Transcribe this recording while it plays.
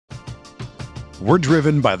We're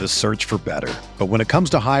driven by the search for better. But when it comes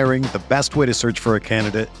to hiring, the best way to search for a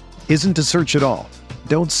candidate isn't to search at all.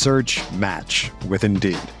 Don't search, match with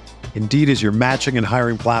Indeed. Indeed is your matching and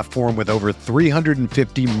hiring platform with over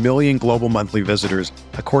 350 million global monthly visitors,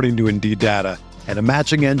 according to Indeed data, and a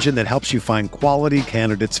matching engine that helps you find quality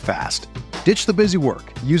candidates fast. Ditch the busy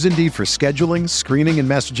work. Use Indeed for scheduling, screening, and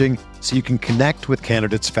messaging so you can connect with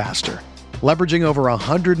candidates faster. Leveraging over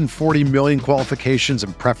 140 million qualifications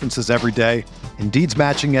and preferences every day, Indeed's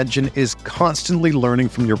matching engine is constantly learning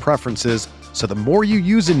from your preferences, so the more you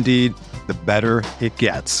use Indeed, the better it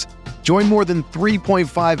gets. Join more than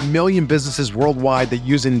 3.5 million businesses worldwide that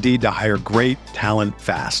use Indeed to hire great talent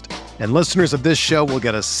fast. And listeners of this show will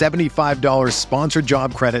get a $75 sponsored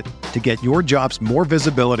job credit to get your jobs more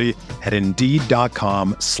visibility at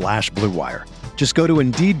Indeed.com/Blue Wire. Just go to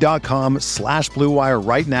Indeed.com/Blue Wire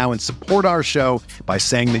right now and support our show by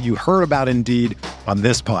saying that you heard about Indeed on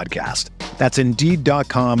this podcast. That's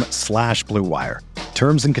Indeed.com/Blue Wire.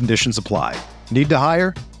 Terms and conditions apply. Need to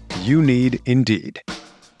hire? You need Indeed.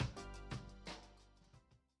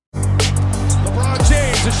 LeBron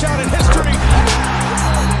James, a shot at history.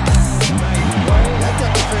 That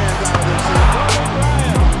got the fans out of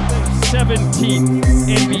this. 17th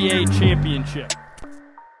NBA championship.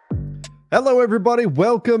 Hello, everybody.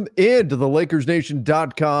 Welcome into the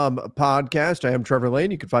LakersNation.com podcast. I am Trevor Lane.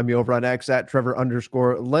 You can find me over on X at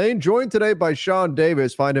Trevor_Lane. Joined today by Sean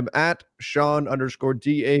Davis. Find him at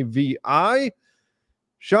Sean_DAVI.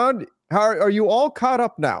 Sean, how are you all caught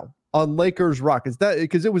up now on Lakers Rockets? That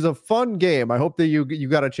because it was a fun game. I hope that you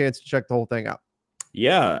got a chance to check the whole thing out.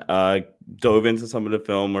 Yeah, dove into some of the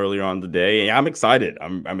film earlier on today. I'm excited.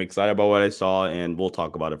 I'm excited about what I saw, and we'll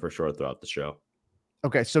talk about it for sure throughout the show.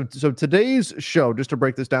 Okay, so today's show, just to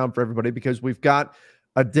break this down for everybody, because we've got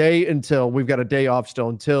a day off still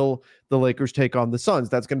until the Lakers take on the Suns.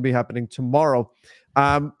 That's going to be happening tomorrow.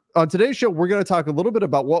 On today's show, we're going to talk a little bit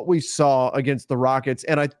about what we saw against the Rockets,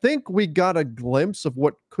 and I think we got a glimpse of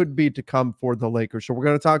what could be to come for the Lakers. So we're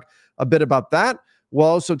going to talk a bit about that. We'll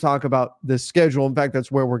also talk about the schedule. In fact,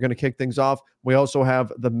 that's where we're going to kick things off. We also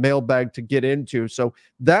have the mailbag to get into. So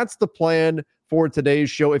that's the plan for today's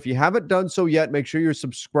show. If you haven't done so yet, make sure you're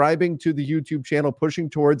subscribing to the YouTube channel, pushing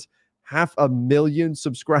towards 500,000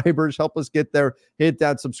 subscribers. Help us get there. Hit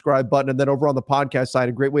that subscribe button. And then over on the podcast side,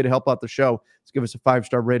 a great way to help out the show is give us a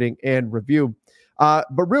 5-star rating and review. But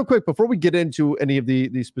real quick, before we get into any of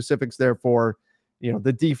the specifics there for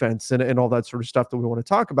the defense and all that sort of stuff that we want to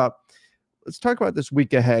talk about, let's talk about this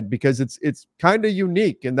week ahead, because it's kind of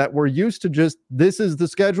unique in that we're used to just, this is the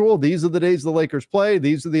schedule. These are the days the Lakers play.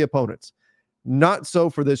 These are the opponents. Not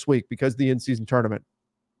so for this week, because the in-season tournament,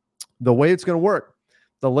 the way it's going to work,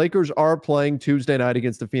 the Lakers are playing Tuesday night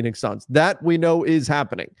against the Phoenix Suns. That we know is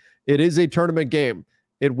happening. It is a tournament game.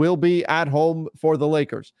 It will be at home for the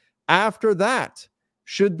Lakers. After that,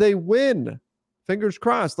 should they win, fingers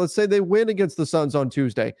crossed, let's say they win against the Suns on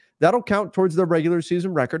Tuesday, that'll count towards their regular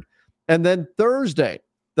season record. And then Thursday,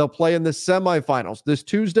 they'll play in the semifinals. This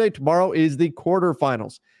Tuesday, tomorrow, is the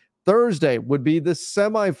quarterfinals. Thursday would be the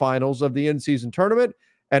semifinals of the in-season tournament,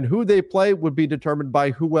 and who they play would be determined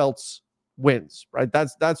by who else wins, right?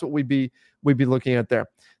 That's what we'd be looking at there.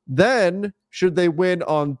 Then, should they win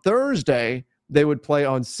on Thursday, they would play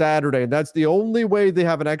on Saturday, and that's the only way they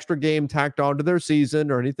have an extra game tacked onto their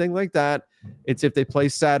season or anything like that. It's if they play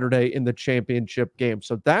Saturday in the championship game.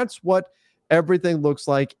 So that's what everything looks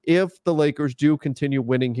like if the Lakers do continue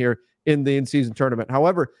winning here in the in-season tournament.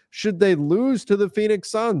 However, should they lose to the Phoenix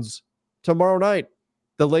Suns tomorrow night,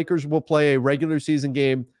 the Lakers will play a regular season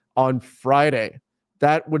game on Friday.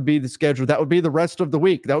 That would be the schedule. That would be the rest of the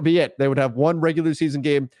week. That would be it. They would have one regular season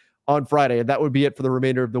game on Friday, and that would be it for the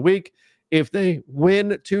remainder of the week. If they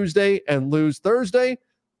win Tuesday and lose Thursday,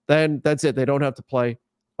 then that's it. They don't have to play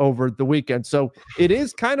over the weekend. So it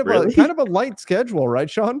is kind of a light schedule, right,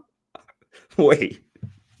 Sean? Wait,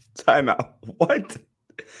 time out. What?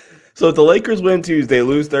 So if the Lakers win Tuesday,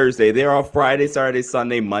 lose Thursday, they're off Friday, Saturday,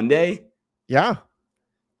 Sunday, Monday? Yeah.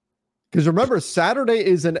 Because remember, Saturday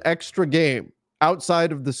is an extra game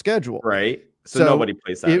outside of the schedule. Right. So nobody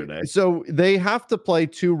plays Saturday. So they have to play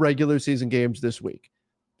 2 regular season games this week.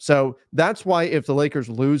 So that's why if the Lakers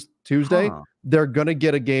lose Tuesday, they're going to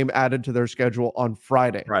get a game added to their schedule on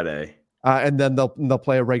Friday. And then they'll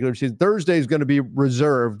play a regular season. Thursday is going to be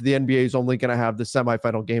reserved. The NBA is only going to have the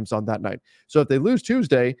semifinal games on that night. So if they lose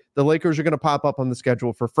Tuesday, the Lakers are going to pop up on the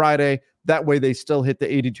schedule for Friday. That way they still hit the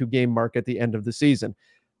 82-game mark at the end of the season.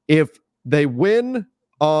 If they win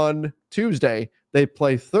on Tuesday, they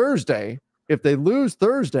play Thursday. If they lose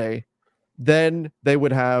Thursday, then they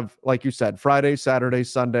would have, like you said, Friday, Saturday,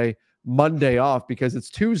 Sunday, Monday off because it's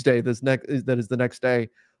Tuesday. That is the next day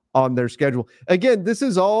on their schedule. Again, this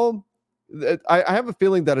is all. I have a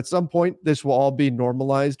feeling that at some point this will all be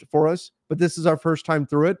normalized for us, but this is our first time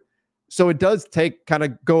through it. So it does take kind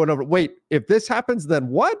of going over, wait, if this happens, then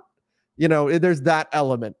what? There's that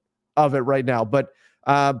element of it right now. But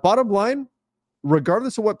bottom line,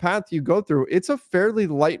 regardless of what path you go through, it's a fairly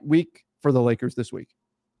light week for the Lakers this week.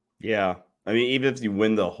 Yeah. I mean, even if you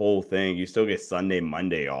win the whole thing, you still get Sunday,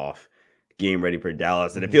 Monday off, game ready for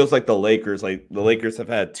Dallas. And it feels like the Lakers have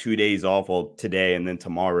had 2 days off, today and then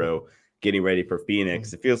tomorrow, getting ready for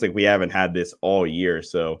Phoenix. It feels like we haven't had this all year.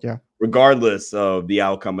 So yeah, regardless of the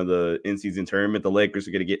outcome of the in-season tournament, the Lakers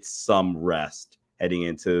are going to get some rest heading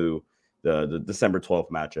into the December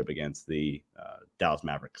 12th matchup against the Dallas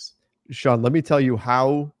Mavericks. Sean, let me tell you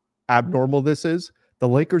how abnormal this is. The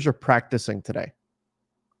Lakers are practicing today.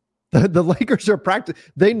 The Lakers are practicing.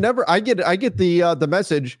 They never. I get the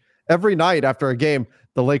message every night after a game.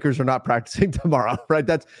 The Lakers are not practicing tomorrow. Right?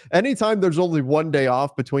 That's anytime there's only one day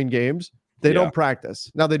off between games. They don't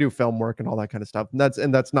practice. Now they do film work and all that kind of stuff.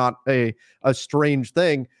 And that's not a strange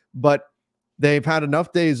thing. But they've had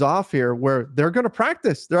enough days off here where they're going to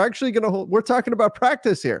practice. They're actually going to hold. We're talking about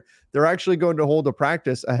practice here. They're actually going to hold a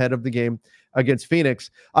practice ahead of the game against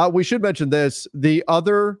Phoenix. We should mention this. The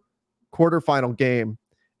other quarterfinal game,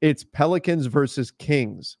 it's Pelicans versus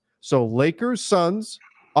Kings. So Lakers Suns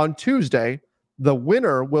on Tuesday. The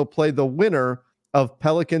winner will play the winner of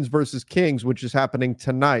Pelicans versus Kings, which is happening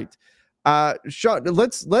tonight. Sean,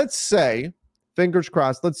 let's say, fingers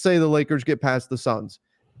crossed, let's say the Lakers get past the Suns.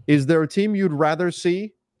 Is there a team you'd rather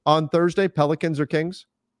see on Thursday, Pelicans or Kings?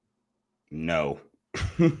 No.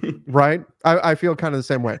 Right? I feel kind of the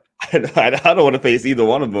same way. I don't want to face either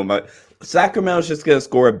one of them. But Sacramento's just going to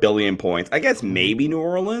score 1 billion points. I guess maybe New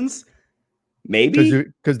Orleans. Maybe.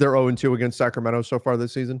 Because they're 0-2 against Sacramento so far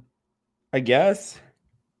this season? I guess.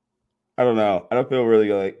 I don't know. I don't feel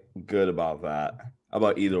really good about that. How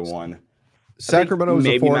about either one? Sacramento is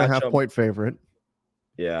a 4.5 point favorite.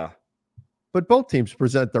 Yeah. But both teams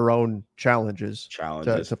present their own challenges.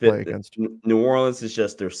 To play against. New Orleans is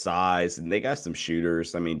just their size, and they got some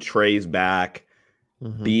shooters. I mean, Trey's back.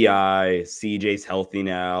 B.I., CJ's healthy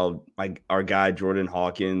now. Our guy Jordan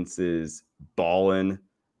Hawkins is balling.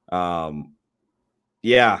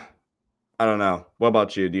 Yeah. I don't know. What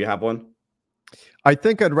about you? Do you have one? I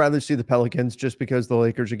think I'd rather see the Pelicans just because the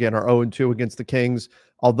Lakers, again, are 0-2 against the Kings.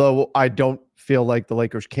 Although I don't feel like the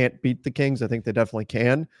Lakers can't beat the Kings. I think they definitely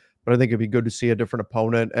can. But I think it'd be good to see a different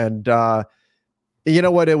opponent. And you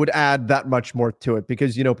know what? It would add that much more to it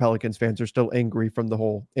because, Pelicans fans are still angry from the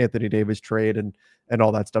whole Anthony Davis trade and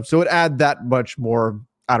all that stuff. So it would add that much more,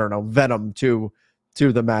 I don't know, venom to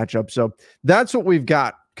the matchup. So that's what we've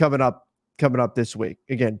got coming up this week.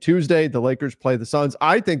 Again, Tuesday, the Lakers play the Suns.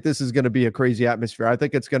 I think this is going to be a crazy atmosphere. I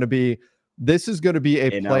think this is going to be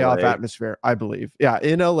a playoff atmosphere, I believe. Yeah,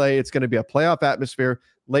 in LA, it's going to be a playoff atmosphere.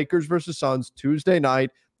 Lakers versus Suns, Tuesday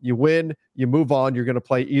night. You win, you move on. You're going to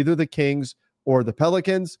play either the Kings or the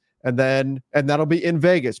Pelicans. And that'll be in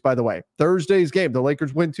Vegas, by the way. Thursday's game, the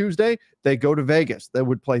Lakers win Tuesday, they go to Vegas. They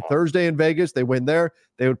would play Thursday in Vegas. They win there.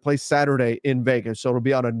 They would play Saturday in Vegas. So it'll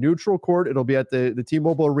be on a neutral court. It'll be at the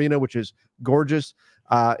T-Mobile Arena, which is gorgeous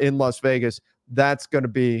in Las Vegas. This is going to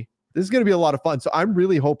be a lot of fun. So I'm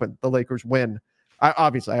really hoping the Lakers win. I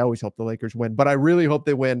always hope the Lakers win, but I really hope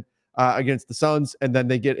they win against the Suns, and then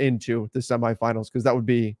they get into the semifinals because that would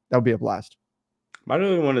be a blast. I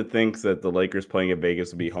really want to think that the Lakers playing at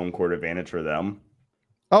Vegas would be home court advantage for them.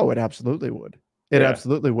 Oh, it absolutely would.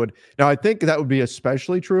 Absolutely would. Now, I think that would be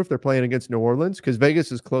especially true if they're playing against New Orleans because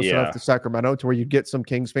Vegas is close enough to Sacramento to where you get some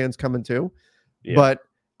Kings fans coming too. Yeah. But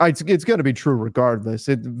it's going to be true regardless.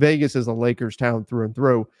 Vegas is a Lakers town through and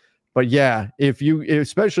through. But yeah,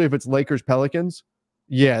 especially if it's Lakers Pelicans,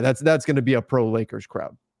 that's going to be a pro Lakers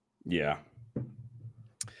crowd. Yeah.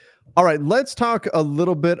 All right, let's talk a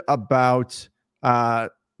little bit about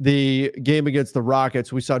the game against the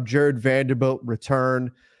Rockets. We saw Jared Vanderbilt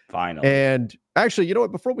return. Finally. And actually, you know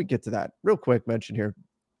what? Before we get to that, real quick mention here.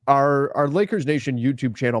 Our Lakers Nation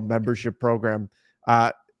YouTube channel membership program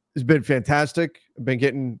has been fantastic. I've been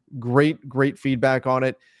getting great feedback on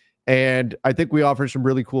it. And I think we offer some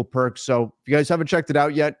really cool perks. So if you guys haven't checked it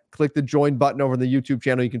out yet, click the join button over in the YouTube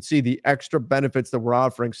channel. You can see the extra benefits that we're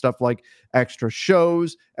offering, stuff like extra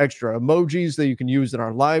shows, extra emojis that you can use in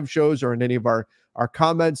our live shows or in any of our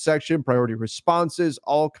comments section, priority responses,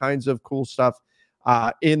 all kinds of cool stuff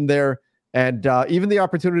in there. And even the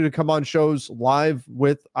opportunity to come on shows live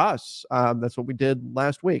with us. That's what we did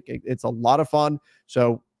last week. It's a lot of fun.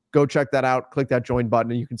 So go check that out. Click that join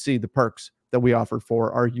button and you can see the perks that we offer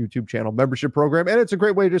for our YouTube channel membership program. And it's a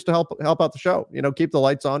great way just to help out the show, keep the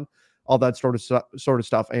lights on, all that sort of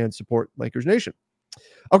stuff, and support Lakers Nation.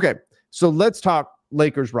 Okay, so let's talk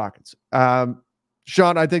Lakers Rockets.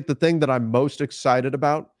 Sean, I think the thing that I'm most excited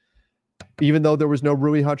about, even though there was no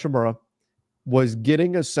Rui Hachimura, was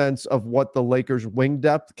getting a sense of what the Lakers' wing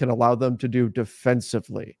depth can allow them to do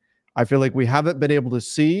defensively. I feel like we haven't been able to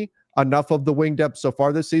see enough of the wing depth so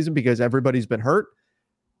far this season because everybody's been hurt.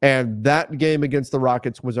 And that game against the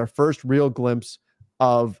Rockets was our first real glimpse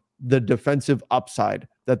of the defensive upside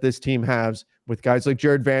that this team has with guys like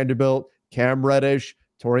Jared Vanderbilt, Cam Reddish,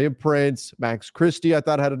 Taurean Prince, Max Christie. I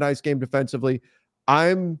thought had a nice game defensively.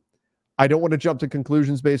 I don't want to jump to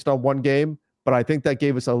conclusions based on one game, but I think that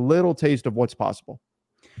gave us a little taste of what's possible.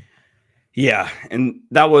 Yeah, and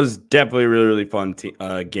that was definitely a really, really fun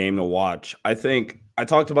game to watch. I think I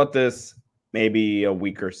talked about this maybe a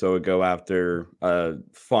week or so ago after a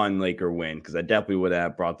fun Laker win, because I definitely would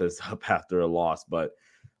have brought this up after a loss. But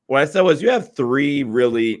what I said was you have three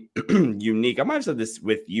really unique – I might have said this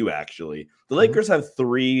with you, actually. The Lakers have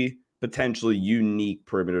three potentially unique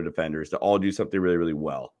perimeter defenders to all do something really, really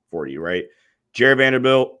well for you, right? Jared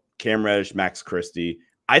Vanderbilt, Cam Reddish, Max Christie.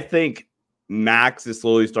 I think Max is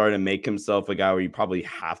slowly starting to make himself a guy where you probably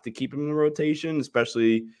have to keep him in the rotation,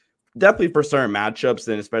 definitely for certain matchups,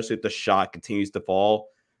 and especially if the shot continues to fall.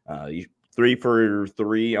 3 for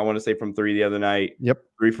 3, I want to say, from 3 the other night. Yep.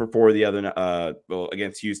 3 for 4 the other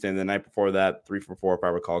against Houston. The night before that, 3 for 4, if I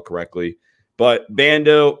recall correctly. But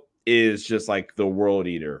Bando is just like the world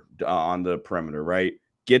eater on the perimeter, right?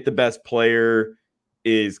 Get the best player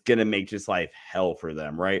is going to make just life hell for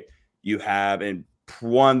them, right? You have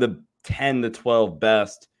one of the 10 to 12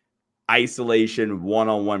 best isolation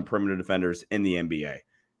one-on-one perimeter defenders in the NBA.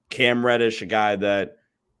 Cam Reddish, a guy that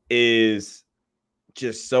is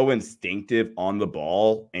just so instinctive on the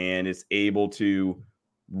ball and is able to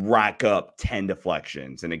rack up 10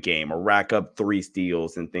 deflections in a game or rack up 3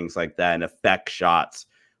 steals and things like that and affect shots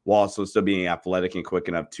while also still being athletic and quick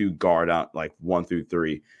enough to guard out like 1 through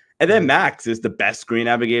 3. And then Max is the best screen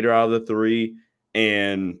navigator out of the 3,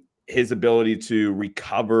 and his ability to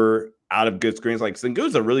recover out of good screens. Like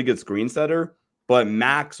Sengun's a really good screen setter, but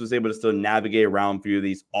Max was able to still navigate around a few of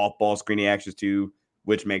these off-ball screening actions too,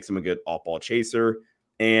 which makes him a good off-ball chaser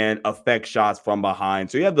and affect shots from behind.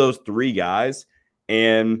 So you have those 3 guys,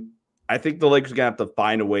 and I think the Lakers are going to have to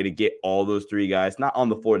find a way to get all those 3 guys not on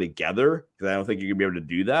the floor together, because I don't think you're going to be able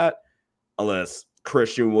to do that unless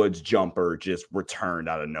Christian Wood's jumper just returned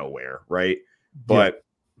out of nowhere, right? But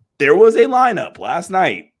there was a lineup last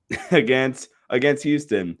night against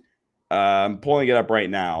Houston. I'm pulling it up right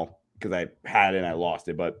now because I had it and I lost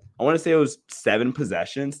it, but I want to say it was 7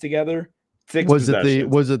 possessions together. 6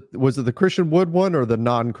 possessions. Was it the Christian Wood one or the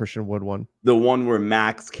non-Christian Wood one? The one where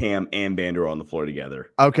Max, Cam, and Bander are on the floor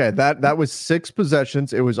together. Okay, that was 6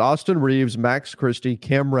 possessions. It was Austin Reeves, Max Christie,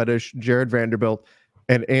 Cam Reddish, Jared Vanderbilt,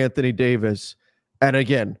 and Anthony Davis. And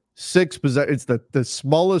again, 6 possessions. It's the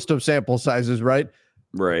smallest of sample sizes, right?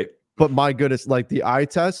 Right. But my goodness, like the eye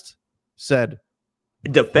test said,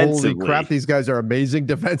 defensively, holy crap, these guys are amazing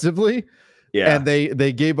defensively. Yeah. And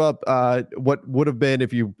they gave up what would have been,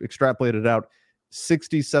 if you extrapolate it out,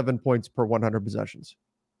 67 points per 100 possessions.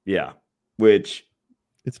 Yeah. Which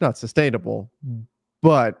it's not sustainable,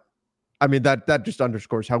 but I mean, that just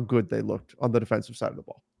underscores how good they looked on the defensive side of the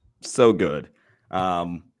ball. So good.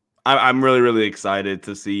 I'm really, really excited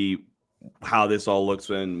to see how this all looks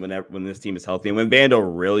when this team is healthy. And when Bando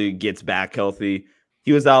really gets back healthy,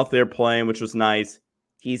 he was out there playing, which was nice.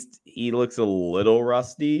 He looks a little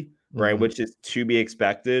rusty, right? Which is to be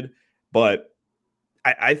expected. But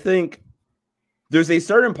I think there's a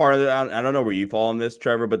certain part of it. I don't know where you fall on this,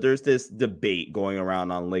 Trevor, but there's this debate going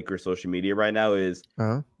around on Lakers social media right now is,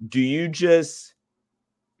 do you just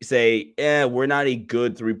say, we're not a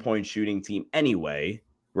good 3-point shooting team anyway,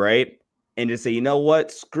 right? And just say, you know what?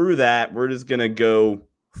 Screw that. We're just going to go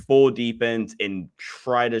full defense and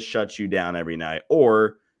try to shut you down every night,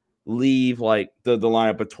 or leave like the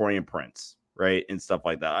lineup of Taurean Prince, right? And stuff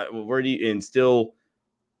like that. Where do you, and still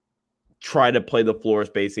try to play the floor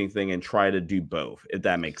spacing thing and try to do both, if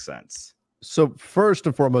that makes sense. So first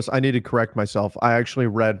and foremost, I need to correct myself. I actually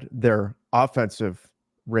read their offensive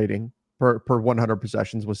rating per 100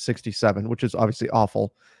 possessions was 67, which is obviously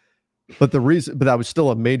awful. But that was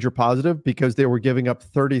still a major positive because they were giving up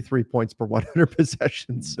 33 points per 100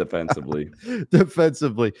 possessions defensively.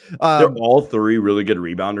 They're all 3 really good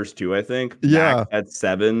rebounders too, I think. Yeah. Max had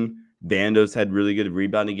 7. Vando's had really good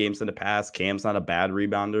rebounding games in the past. Cam's not a bad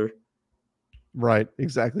rebounder. Right,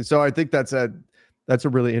 exactly. So I think that's a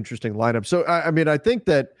really interesting lineup. So I mean, I think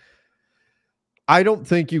that I don't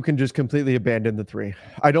think you can just completely abandon the three.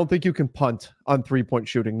 I don't think you can punt on 3-point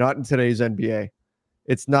shooting, not in today's NBA.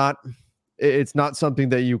 It's not something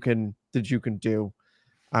that you can do.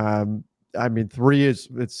 Um, I mean,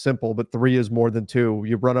 it's simple, but three is more than two.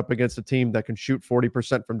 You run up against a team that can shoot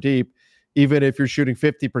 40% from deep, even if you're shooting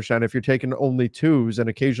 50%. If you're taking only twos and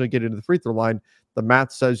occasionally get into the free throw line, the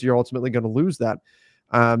math says you're ultimately going to lose that.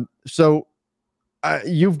 So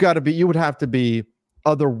you would have to be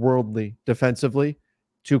otherworldly defensively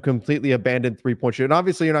to completely abandon 3-point shooting. And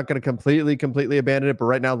obviously, you're not going to completely abandon it. But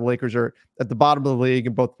right now, the Lakers are at the bottom of the league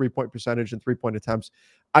in both 3-point percentage and 3-point attempts.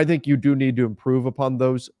 I think you do need to improve upon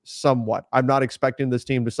those somewhat. I'm not expecting this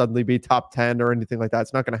team to suddenly be top 10 or anything like that.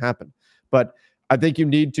 It's not going to happen. But I think you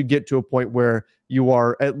need to get to a point where you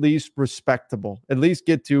are at least respectable, at least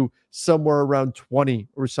get to somewhere around 20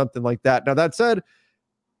 or something like that. Now, that said,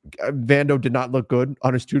 Vando did not look good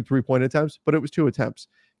on his 2 3-point attempts, but it was 2 attempts.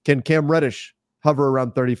 Can Cam Reddish hover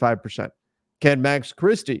around 35%? Can Max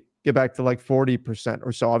Christie get back to like 40%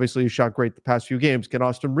 or so? Obviously, he shot great the past few games. Can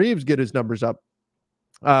Austin Reeves get his numbers up?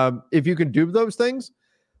 If you can do those things,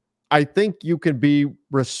 I think you can be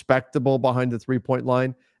respectable behind the 3-point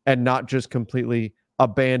line and not just completely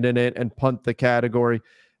abandon it and punt the category.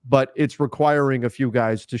 But it's requiring a few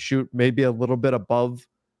guys to shoot maybe a little bit above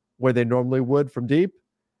where they normally would from deep.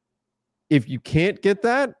 If you can't get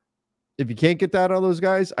that on those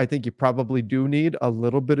guys, I think you probably do need a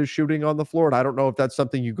little bit of shooting on the floor. And I don't know if that's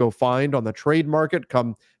something you go find on the trade market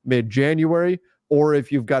come mid-January, or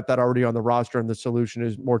if you've got that already on the roster and the solution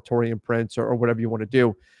is more Taurean Prince or whatever you want to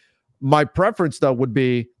do. My preference, though, would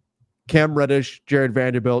be Cam Reddish, Jared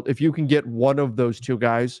Vanderbilt. If you can get one of those two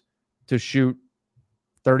guys to shoot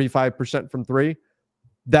 35% from three,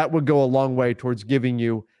 that would go a long way towards giving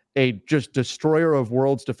you a just destroyer of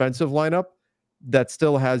worlds defensive lineup that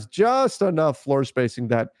still has just enough floor spacing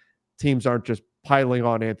that teams aren't just piling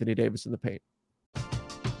on Anthony Davis in the paint.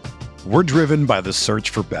 We're driven by the search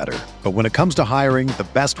for better. But when it comes to hiring, the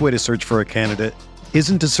best way to search for a candidate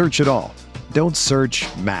isn't to search at all. Don't search,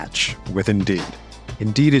 match with Indeed.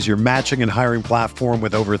 Indeed is your matching and hiring platform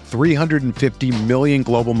with over 350 million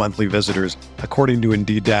global monthly visitors, according to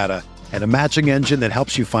Indeed data, and a matching engine that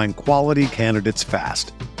helps you find quality candidates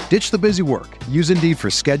fast. Ditch the busy work. Use Indeed for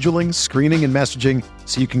scheduling, screening, and messaging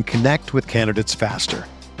so you can connect with candidates faster.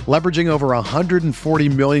 Leveraging over 140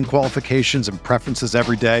 million qualifications and preferences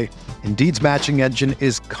every day, Indeed's matching engine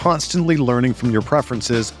is constantly learning from your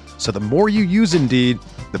preferences, so the more you use Indeed,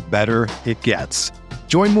 the better it gets.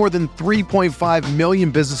 Join more than 3.5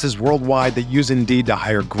 million businesses worldwide that use Indeed to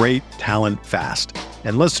hire great talent fast.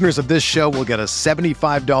 And listeners of this show will get a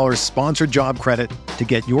 $75 sponsored job credit to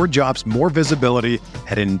get your jobs more visibility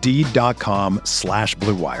at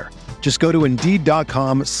Indeed.com/Blue Wire. Just go to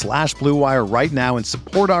Indeed.com/Blue Wire right now and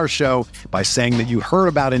support our show by saying that you heard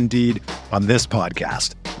about Indeed on this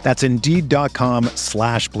podcast. That's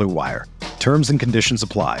Indeed.com/Blue Wire. Terms and conditions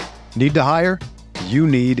apply. Need to hire? You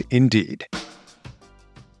need Indeed.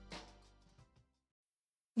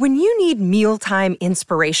 When you need mealtime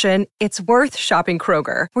inspiration, it's worth shopping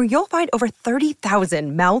Kroger, where you'll find over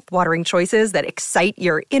 30,000 mouth-watering choices that excite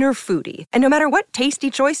your inner foodie. And no matter what tasty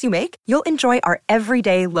choice you make, you'll enjoy our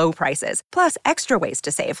everyday low prices, plus extra ways to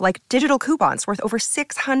save, like digital coupons worth over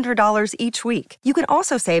 $600 each week. You can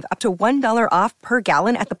also save up to $1 off per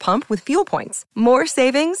gallon at the pump with fuel points. More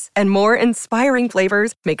savings and more inspiring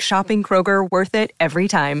flavors make shopping Kroger worth it every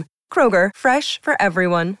time. Kroger, fresh for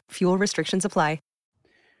everyone. Fuel restrictions apply.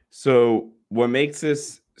 So what makes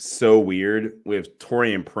this so weird with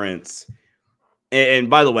Taurean Prince, and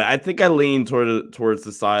by the way, I think I lean towards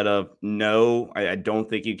the side of no, I don't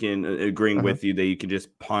think you can, agreeing with you that you can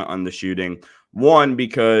just punt on the shooting. One,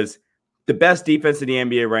 because the best defense in the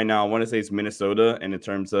NBA right now, I want to say it's Minnesota, and in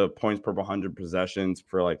terms of points per 100 possessions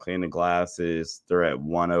for like clearing the glass they're at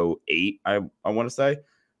 108, I want to say.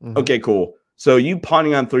 Okay, cool. So you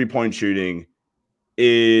punting on 3-point shooting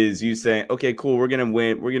is you saying, okay, cool, we're gonna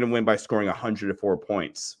win by scoring 104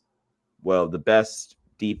 points. Well, the best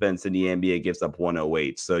defense in the NBA gives up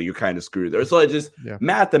 108, so you're kind of screwed there. So it just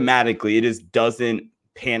mathematically, it just doesn't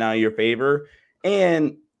pan out in your favor.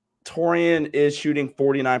 And Taurean is shooting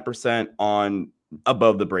 49% on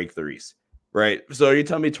above the break threes, right? So are you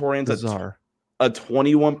telling me Taurean's a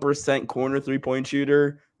 21% corner 3-point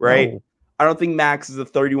shooter, right? No. I don't think Max is a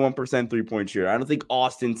 31% 3-point shooter. I don't think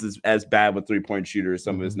Austin's is as bad with 3-point shooters as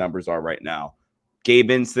some of his numbers are right now. Gabe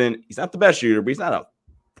Vincent, he's not the best shooter, but he's not a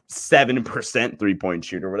 7% 3-point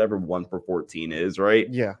shooter, whatever 1 for 14 is, right?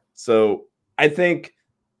 Yeah. So I think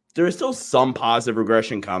there is still some positive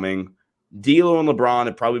regression coming. D'Lo and LeBron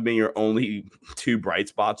have probably been your only 2 bright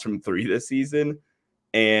spots from 3 this season.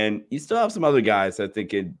 And you still have some other guys I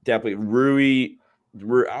think it definitely Rui.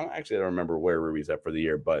 I don't remember where Rui's at for the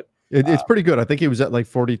year, but It's pretty good. I think he was at like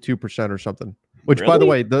 42% or something. Which, by the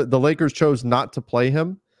really? way, the Lakers chose not to play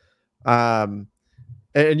him. And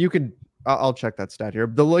you can, I'll check that stat here.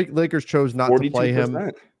 The Lakers chose not to play him.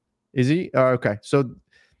 42%. Is he? Okay. So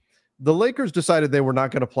the Lakers decided they were not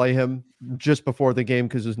going to play him just before the game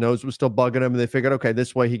because his nose was still bugging him. And they figured, okay,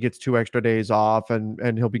 this way he gets 2 extra days off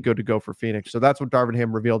and he'll be good to go for Phoenix. So that's what Darvin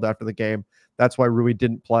Ham revealed after the game. That's why Rui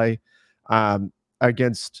didn't play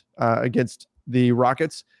against the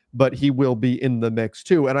Rockets, but he will be in the mix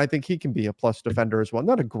too. And I think he can be a plus defender as well.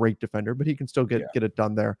 Not a great defender, but he can still get it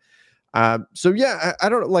done there. So yeah, I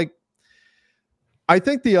don't like. I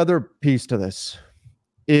think the other piece to this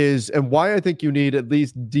is, and why I think you need at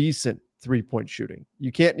least decent 3-point shooting.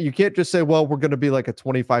 You can't just say, well, we're going to be like a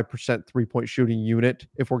 25% 3-point shooting unit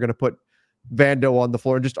if we're going to put Vando on the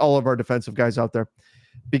floor and just all of our defensive guys out there,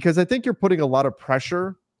 because I think you're putting a lot of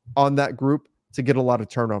pressure on that group to get a lot of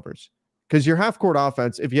turnovers. Because your half court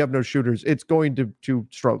offense, if you have no shooters, it's going to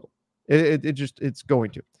struggle. It's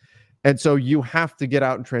going to. And so you have to get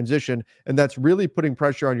out and transition. And that's really putting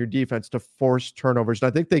pressure on your defense to force turnovers. And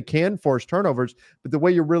I think they can force turnovers, but the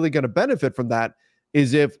way you're really going to benefit from that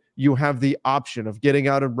is if you have the option of getting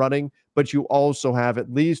out and running, but you also have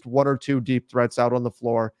at least 1 or 2 deep threats out on the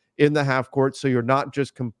floor in the half court. So you're not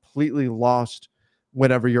just completely lost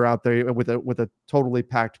whenever you're out there with a totally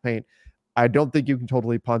packed paint. I don't think you can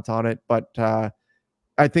totally punt on it, but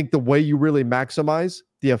I think the way you really maximize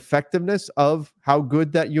the effectiveness of how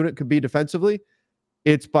good that unit could be defensively,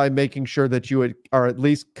 it's by making sure that you are at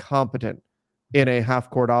least competent in a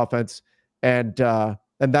half-court offense, and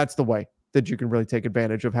that's the way that you can really take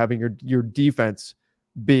advantage of having your defense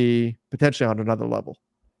be potentially on another level.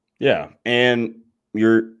 Yeah, and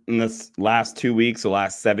you're in this last 2 weeks, the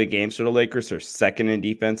last 7 games for the Lakers are second in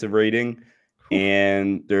defensive rating,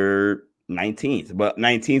 and they're 19th, but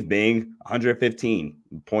 19th being 115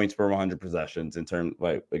 points per 100 possessions in terms,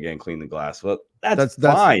 like, again, clean the glass. Well, that's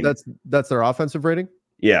fine. That's their offensive rating.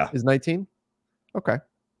 Yeah, is 19. Okay.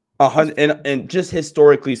 100, and just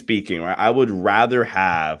historically speaking, right? I would rather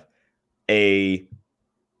have a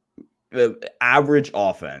average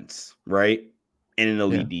offense, right, and an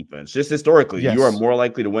elite defense. Just historically, you are more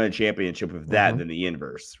likely to win a championship with that than the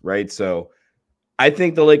inverse, right? So I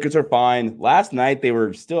think the Lakers are fine. Last night, they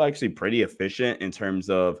were still actually pretty efficient in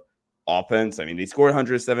terms of offense. I mean, they scored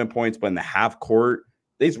 107 points, but in the half court,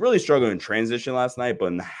 they really struggled in transition last night. But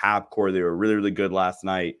in the half court, they were really, really good last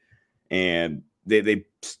night. And they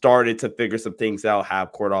started to figure some things out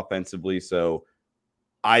half court offensively. So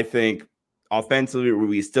I think offensively,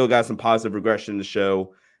 we still got some positive regression to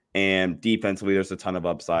show. And defensively, there's a ton of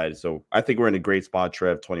upside. So I think we're in a great spot,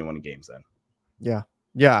 Trev, 21 games in. Yeah.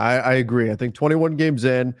 Yeah, I agree. I think 21 games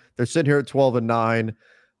in, they're sitting here at 12-9.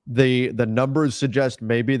 The numbers suggest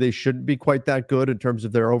maybe they shouldn't be quite that good in terms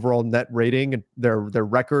of their overall net rating, and their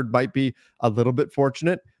record might be a little bit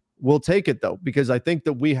fortunate. We'll take it though, because I think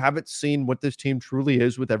that we haven't seen what this team truly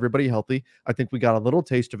is with everybody healthy. I think we got a little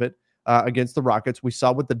taste of it against the Rockets. We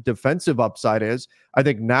saw what the defensive upside is. I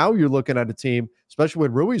think now you're looking at a team, especially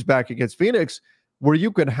when Rui's back against Phoenix, where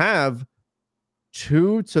you could have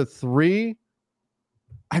 2 to 3.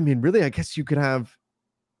 I mean, really, I guess you could have,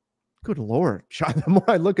 good Lord, Sean, the more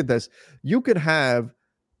I look at this, you could have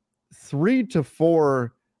 3 to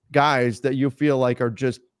 4 guys that you feel like are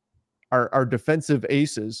just are defensive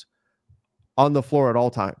aces on the floor at all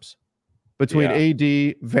times. Between AD,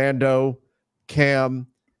 Vando, Cam,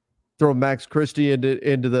 throw Max Christie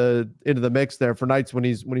into the mix there for nights when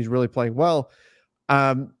he's really playing well.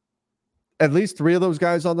 At least 3 of those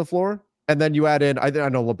guys on the floor. And then you add in, I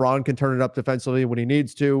know LeBron can turn it up defensively when he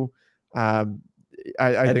needs to. I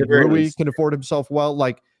think Rui can afford himself well.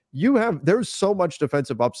 Like, there's so much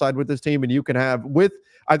defensive upside with this team, and you can have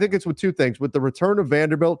I think it's with 2 things, with the return of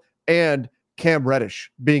Vanderbilt and Cam Reddish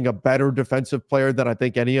being a better defensive player than I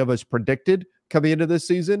think any of us predicted coming into this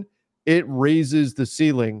season. It raises the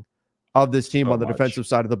ceiling of this team on the defensive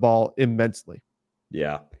side of the ball immensely.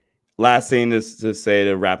 Yeah. Last thing is to say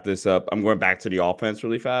to wrap this up, I'm going back to the offense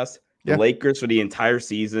really fast. The Lakers for the entire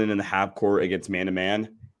season in the half court against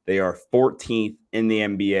man-to-man, they are 14th in the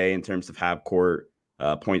NBA in terms of half court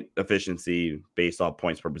point efficiency based off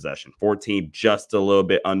points per possession. 14th, just a little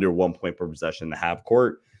bit under 1 point per possession in the half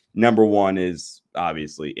court. Number 1 is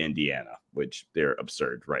obviously Indiana, which they're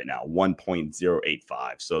absurd right now,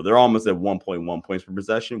 1.085. So they're almost at 1.1 points per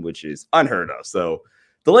possession, which is unheard of. So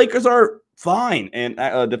the Lakers are fine. And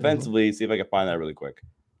defensively, see if I can find that really quick.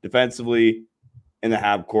 Defensively, in the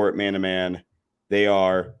half court, man-to-man, they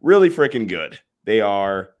are really freaking good. They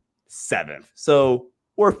are 7th. So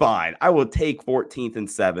we're fine. I will take 14th and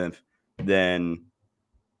 7th, then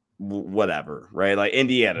whatever, right? Like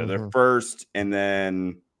Indiana, they're first, and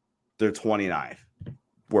then they're 29th.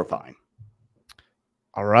 We're fine.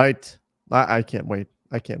 All right. I can't wait.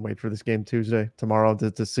 I can't wait for this game tomorrow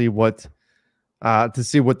to see what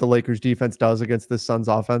the Lakers defense does against this Suns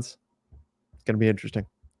offense. It's going to be interesting.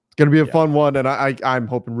 It's going to be a fun one, and I'm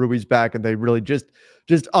hoping Ruby's back and they really just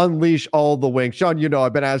unleash all the wings. Sean,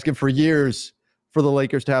 I've been asking for years for the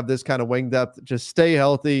Lakers to have this kind of wing depth. Just stay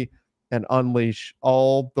healthy and unleash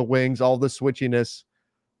all the wings, all the switchiness,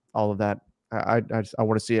 all of that. I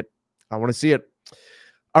want to see it. I want to see it.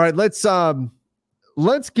 All right, let's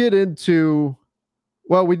get into.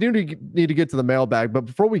 Well, we do need to get to the mailbag, but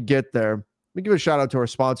before we get there, let me give a shout out to our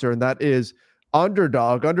sponsor, and that is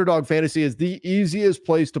Underdog. Underdog Fantasy is the easiest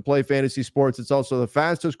place to play fantasy sports. It's also the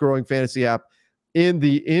fastest growing fantasy app in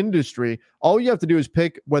the industry. All you have to do is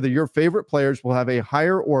pick whether your favorite players will have a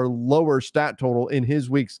higher or lower stat total in his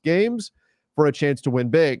week's games for a chance to win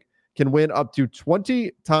big. Can win up to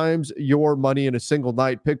 20 times your money in a single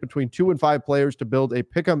night. Pick between 2 and 5 players to build a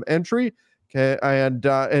pick'em entry. Okay, and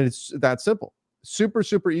it's that simple. Super,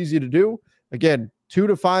 super easy to do. Again, 2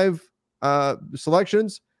 to 5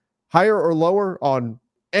 selections, higher or lower on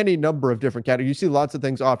any number of different categories. You see lots of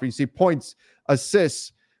things offered. You see points,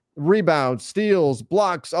 assists, rebounds, steals,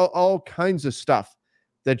 blocks, all kinds of stuff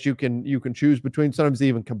that you can choose between. Sometimes they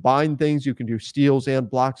even combine things. You can do steals and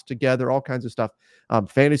blocks together, all kinds of stuff.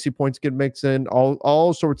 Fantasy points get mixed in,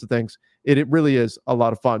 all sorts of things. It really is a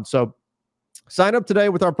lot of fun. So sign up today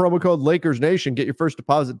with our promo code LakersNation. Get your first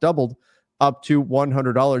deposit doubled up to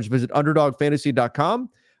 $100. Visit UnderdogFantasy.com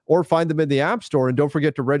or find them in the App Store. And don't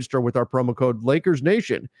forget to register with our promo code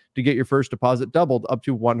LakersNation to get your first deposit doubled up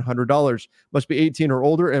to $100. Must be 18 or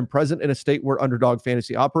older and present in a state where Underdog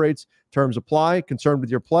Fantasy operates. Terms apply. Concerned with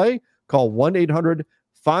your play? Call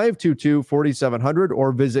 1-800-522-4700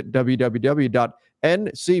 or visit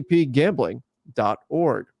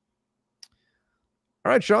www.ncpgambling.org.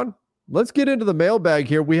 All right, Sean, let's get into the mailbag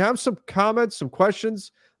here. We have some comments, some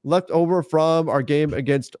questions left over from our game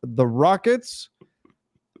against the Rockets.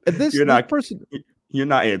 You're not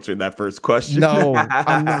answering that first question. No,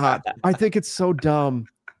 I'm not. I think it's so dumb.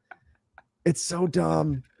 It's so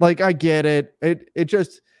dumb. Like, I get it. It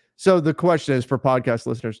just, so the question is for podcast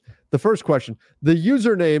listeners. The first question, the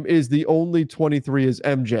username is the only 23 is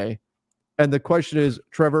MJ. And the question is,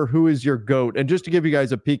 Trevor, who is your GOAT? And just to give you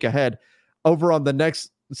guys a peek ahead, over on the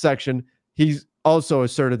next section, he's also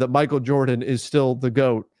asserted that Michael Jordan is still the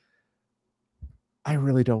GOAT. I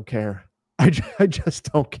really don't care. I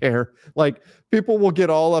just don't care. Like, people will get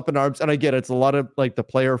all up in arms, and I get it. It's a lot of like the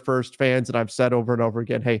player first fans, and I've said over and over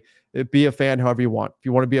again, hey, be a fan however you want. If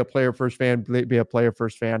you want to be a player first fan, be a player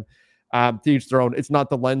first fan. To each their own. It's not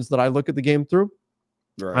the lens that I look at the game through.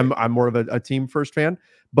 Right. I'm more of a team first fan,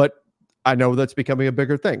 but I know that's becoming a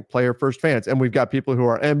bigger thing, player first fans. And we've got people who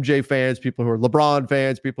are MJ fans, people who are LeBron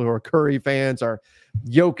fans, people who are Curry fans, or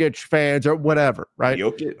Jokic fans, or whatever, right?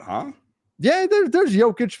 Jokic, huh? Yeah, there's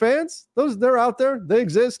Jokic fans. They're out there. They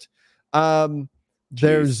exist.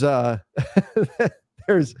 There's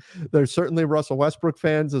certainly Russell Westbrook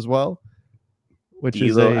fans as well, which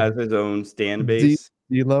D'Lo has his own stand base.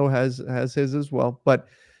 D'Lo has his as well, but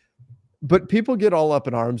people get all up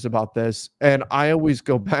in arms about this, and I always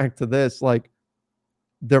go back to this: like,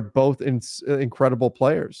 they're both incredible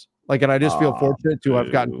players. Like, and I just feel fortunate to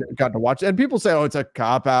have gotten to watch. And people say, "Oh, it's a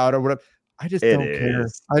cop out" or whatever. I just don't care.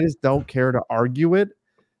 I just don't care to argue it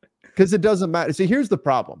because it doesn't matter. See, here's the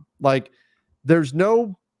problem. Like, there's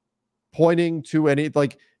no pointing to any,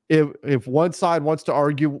 like, if one side wants to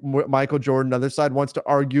argue Michael Jordan, the other side wants to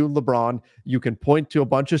argue LeBron, you can point to a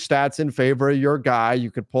bunch of stats in favor of your guy. You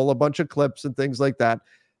can pull a bunch of clips and things like that.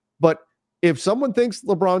 But if someone thinks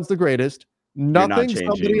LeBron's the greatest, nothing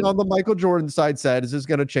somebody on the Michael Jordan side says is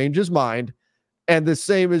going to change his mind. And the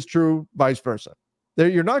same is true vice versa.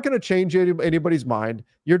 You're not going to change anybody's mind.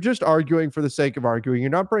 You're just arguing for the sake of arguing. You're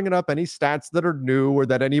not bringing up any stats that are new or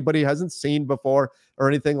that anybody hasn't seen before or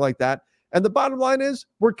anything like that. And the bottom line is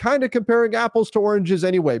we're kind of comparing apples to oranges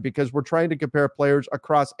anyway, because we're trying to compare players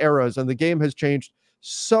across eras. And the game has changed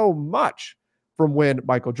so much from when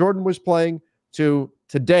Michael Jordan was playing to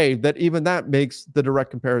today that even that makes the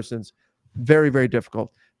direct comparisons very, very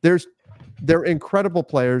difficult. They're incredible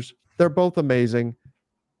players. They're both amazing.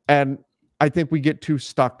 And I think we get too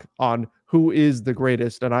stuck on who is the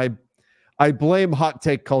greatest. And I blame hot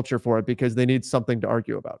take culture for it because they need something to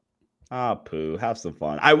argue about. Pooh, have some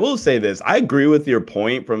fun. I will say this. I agree with your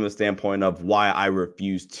point from the standpoint of why I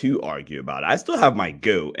refuse to argue about it. I still have my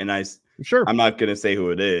GOAT, and I'm not going to say who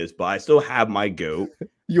it is, but I still have my GOAT.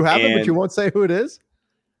 You have it, but you won't say who it is?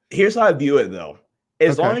 Here's how I view it, though.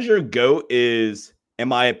 As Okay. long as your GOAT is, in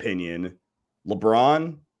my opinion,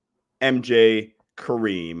 LeBron, MJ,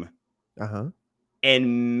 Kareem,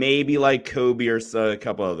 and maybe like Kobe or a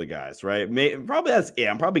couple other guys, right? Probably that's it.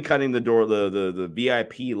 I'm probably cutting the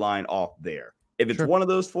VIP line off there. If it's Sure. one of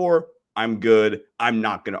those four, I'm good. I'm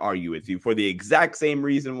not going to argue with you for the exact same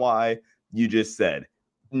reason why you just said.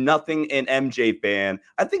 Nothing an MJ fan.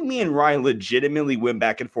 I think me and Ryan legitimately went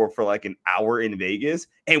back and forth for like an hour in Vegas,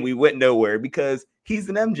 and we went nowhere because he's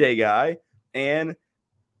an MJ guy, and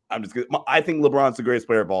I think LeBron's the greatest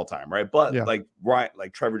player of all time, right? But Yeah.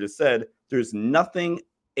 like Trevor just said, there's nothing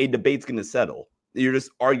a debate's going to settle. You're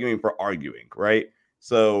just arguing for arguing, right?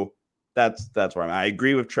 So that's where I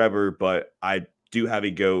agree with Trevor, but I do have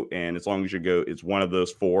a GOAT, and as long as your GOAT is one of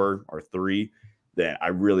those four or three, then I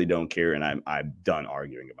really don't care, and I'm done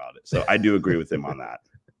arguing about it. So I do agree with him on that.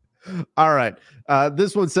 All right.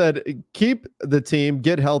 This one said, keep the team,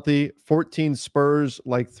 get healthy. 14 Spurs,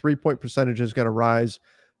 like 3-point percentage is going to rise.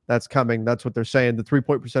 That's coming. That's what they're saying. The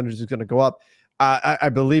 3-point percentage is going to go up. I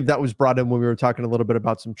believe that was brought in when we were talking a little bit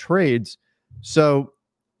about some trades. So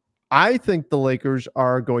I think the Lakers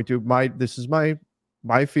are going to this is my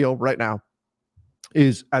feel right now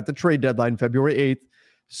is at the trade deadline, February 8th,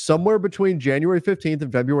 somewhere between January 15th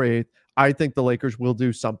and February 8th, I think the Lakers will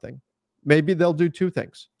do something. Maybe they'll do two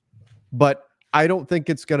things, but I don't think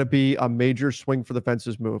it's going to be a major swing for the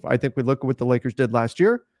fences move. I think we look at what the Lakers did last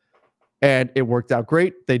year, and it worked out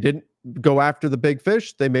great. They didn't go after the big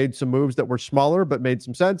fish. They made some moves that were smaller, but made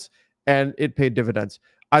some sense, and it paid dividends.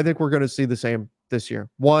 I think we're going to see the same this year.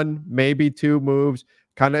 One, maybe two moves,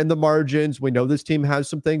 kind of in the margins. We know this team has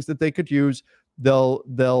some things that they could use.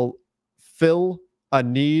 They'll fill a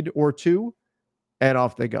need or two, and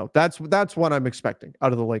off they go. That's what I'm expecting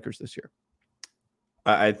out of the Lakers this year.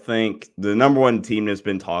 I think the number one team that's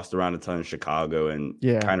been tossed around a ton is Chicago, and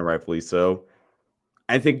kind of rightfully so.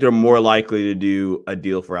 I think they're more likely to do a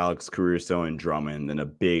deal for Alex Caruso and Drummond than a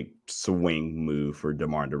big swing move for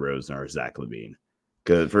DeMar DeRozan or Zach LaVine.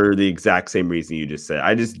 Because for the exact same reason you just said,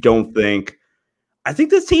 I just don't think. I think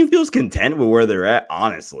this team feels content with where they're at,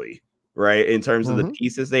 honestly, right? In terms of the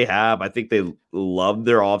pieces they have, I think they love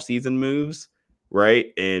their offseason moves,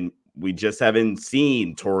 right? And we just haven't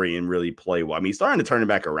seen Torian really play well. I mean, he's starting to turn it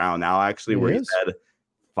back around now, actually, where he's had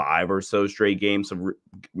 5 or so straight games of,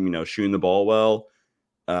 shooting the ball well.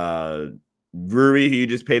 Rui, who you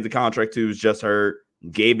just paid the contract to, is just hurt.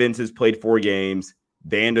 Gabe Vince has played 4 games.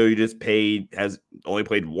 Vando, you just paid, has only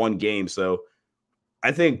played 1 game. So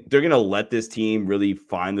I think they're going to let this team really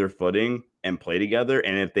find their footing and play together.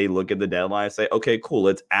 And if they look at the deadline and say, okay, cool,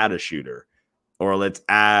 let's add a shooter, or let's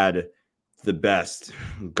add the best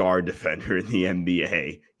guard defender in the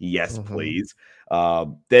NBA. Yes, please.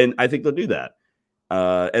 Then I think they'll do that.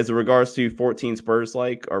 As in regards to 14 Spurs,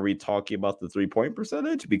 are we talking about the 3-point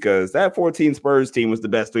percentage? Because that 14 Spurs team was the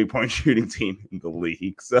best 3-point shooting team in the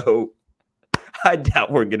league. So I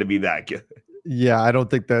doubt we're going to be that good. Yeah, I don't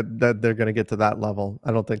think that they're going to get to that level.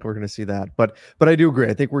 I don't think we're going to see that. But I do agree.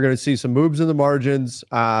 I think we're going to see some moves in the margins.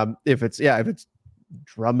 If it's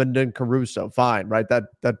Drummond and Caruso, fine, right?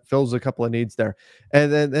 That fills a couple of needs there.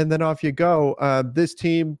 And then off you go. This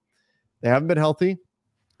team, they haven't been healthy.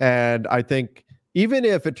 And I think even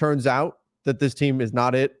if it turns out that this team is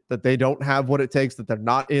not it, that they don't have what it takes, that they're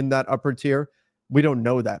not in that upper tier, we don't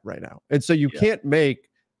know that right now. And so you can't make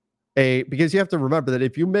because you have to remember that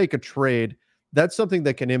if you make a trade, that's something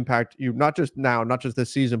that can impact you, not just now, not just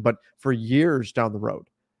this season, but for years down the road.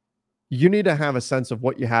 You need to have a sense of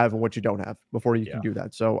what you have and what you don't have before you can do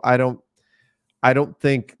that. So I don't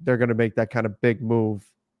think they're going to make that kind of big move.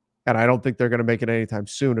 And I don't think they're going to make it anytime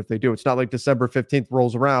soon if they do. It's not like December 15th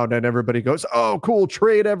rolls around and everybody goes, oh, cool,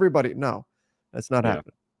 trade everybody. No, that's not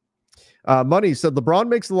happening. Money said LeBron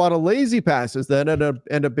makes a lot of lazy passes that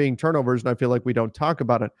end up being turnovers, and I feel like we don't talk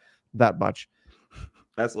about it that much.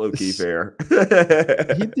 That's low-key fair.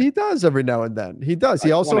 he does every now and then. He does.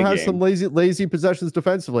 He also has some lazy possessions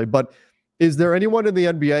defensively. But is there anyone in the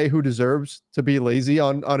NBA who deserves to be lazy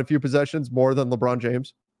on a few possessions more than LeBron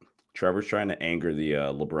James? Trevor's trying to anger the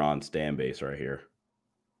LeBron stan base right here.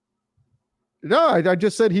 No, I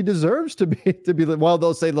just said he deserves to be. Well,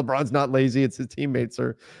 they'll say LeBron's not lazy; it's his teammates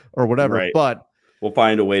or whatever. Right. But we'll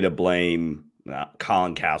find a way to blame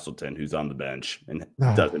Colin Castleton, who's on the bench and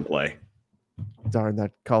doesn't play. Darn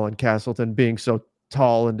that Colin Castleton being so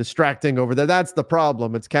tall and distracting over there. That's the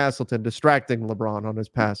problem. It's Castleton distracting LeBron on his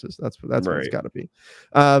passes. That's what it's got to be.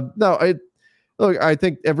 Look, I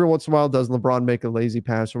think every once in a while does LeBron make a lazy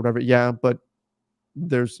pass or whatever. Yeah, but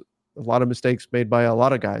there's a lot of mistakes made by a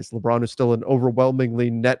lot of guys. LeBron is still an overwhelmingly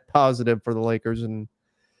net positive for the Lakers, and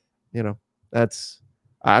that's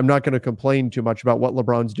I'm not going to complain too much about what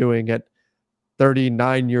LeBron's doing at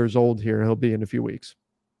 39 years old here. He'll be in a few weeks.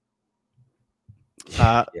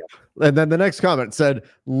 And then the next comment said,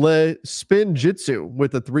 Le spin jitsu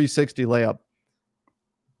with a 360 layup.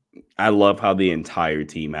 I love how the entire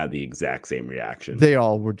team had the exact same reaction. They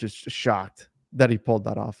all were just shocked that he pulled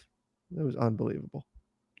that off. It was unbelievable.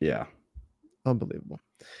 Yeah. Unbelievable.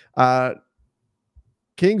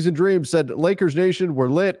 Kings and Dreams said, Lakers Nation, we're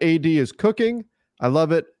lit. AD is cooking. I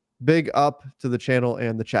love it. Big up to the channel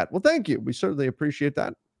and the chat. Well, thank you. We certainly appreciate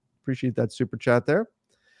that. Appreciate that super chat there.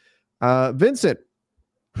 Vincent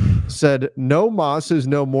said, no Moss is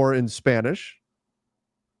no more in Spanish.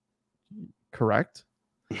 Correct.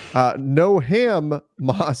 No ham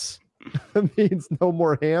Moss means no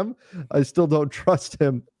more ham. I still don't trust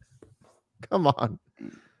him. Come on.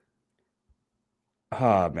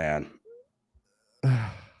 Oh, man. Do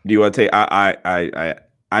you want to take...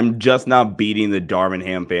 I'm just now beating the Darvin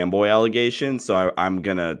Ham fanboy allegation, so I'm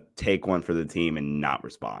going to take one for the team and not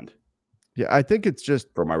respond. Yeah, I think it's just...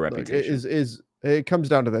 For my reputation. It comes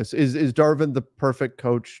down to this. Is Darvin the perfect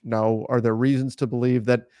coach? No. Are there reasons to believe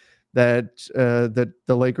that the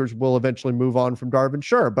Lakers will eventually move on from Darvin?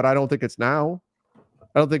 Sure, but I don't think it's now.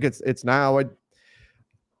 I don't think it's now.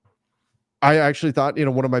 I actually thought,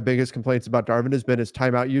 one of my biggest complaints about Darvin has been his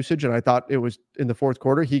timeout usage, and I thought it was in the fourth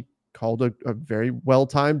quarter. He called a very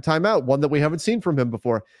well-timed timeout, one that we haven't seen from him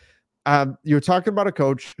before. You're talking about a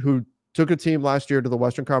coach who took a team last year to the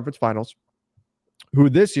Western Conference Finals, who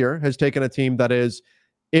this year has taken a team that is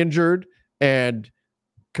injured and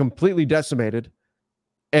completely decimated,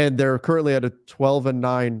 and they're currently at a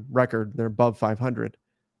 12-9 record. They're above 500.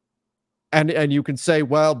 And you can say,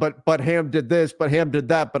 well, but Ham did this, but Ham did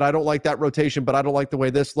that, but I don't like that rotation, but I don't like the way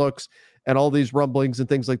this looks, and all these rumblings and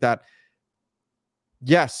things like that.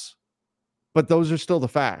 Yes, but those are still the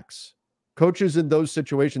facts. Coaches in those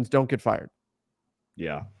situations don't get fired.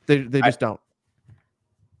 Yeah. They just don't.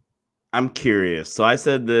 I'm curious. So I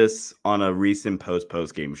said this on a recent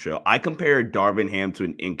post-game show. I compared Darvin Ham to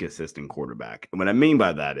an inconsistent quarterback. And what I mean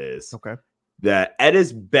by that is that at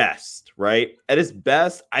his best, right? At his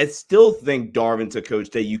best, I still think Darvin's a coach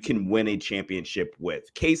that you can win a championship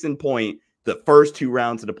with. Case in point, the first 2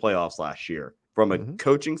 rounds of the playoffs last year. From a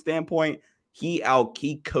coaching standpoint, he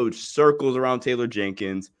coached circles around Taylor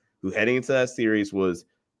Jenkins, who heading into that series was,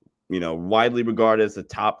 widely regarded as the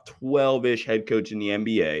top 12-ish head coach in the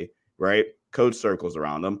NBA, right? Coach circles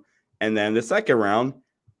around him. And then the second round,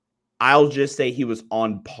 I'll just say he was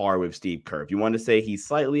on par with Steve Kerr. If you want to say he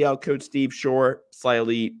slightly outcoached Steve, sure.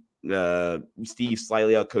 Steve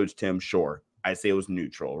slightly outcoached him, sure. I say it was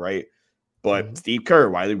neutral, right? But Steve Kerr,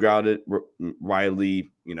 widely regarded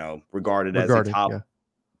as a top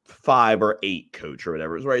 5 or 8 coach or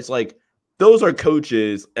whatever. Right? It's like those are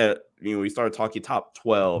coaches. We started talking top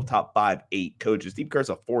 12, top 5, 8 coaches. Steve Kerr's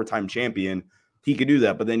a 4-time champion. He could do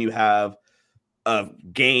that, but then you have a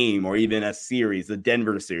game or even a series, the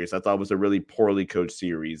Denver series. I thought was a really poorly coached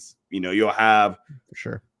series. You'll have for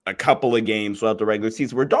sure a couple of games throughout the regular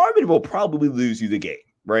season where Darvin will probably lose you the game,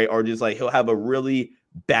 right? Or just like he'll have a really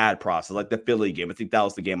bad process, like the Philly game. I think that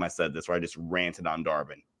was the game I said this where I just ranted on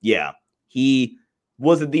Darvin. Yeah, he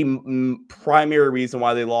wasn't the primary reason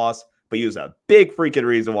why they lost, but he was a big freaking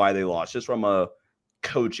reason why they lost, just from a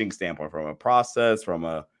coaching standpoint, from a process, from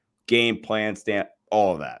a game plan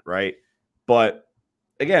all of that, right? But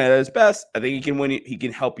again, at his best, I think he can win. He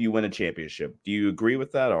can help you win a championship. Do you agree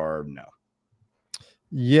with that or no?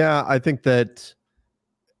 Yeah, I think that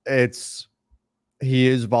he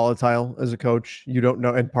is volatile as a coach. You don't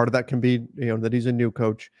know, and part of that can be that he's a new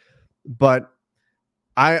coach. But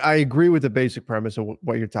I agree with the basic premise of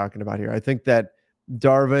what you're talking about here. I think that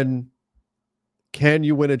Darvin, can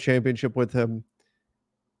you win a championship with him?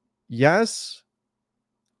 Yes.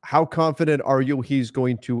 How confident are you he's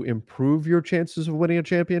going to improve your chances of winning a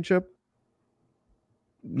championship?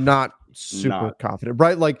 Not super confident,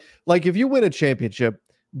 right? Like if you win a championship,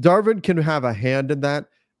 Darvin can have a hand in that.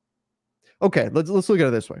 Okay, let's look at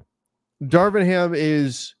it this way. Darvin Ham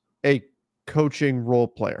is a coaching role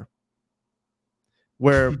player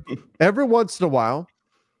where every once in a while,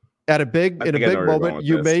 in a big moment,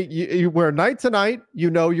 where night to night,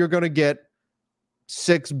 you're going to get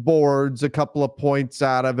 6 boards, a couple of points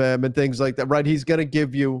out of him and things like that, right? He's going to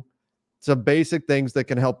give you some basic things that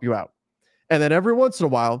can help you out. And then every once in a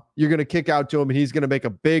while, you're going to kick out to him and he's going to make a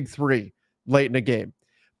big 3 late in a game.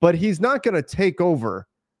 But he's not going to take over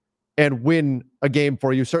and win a game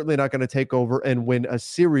for you. Certainly not going to take over and win a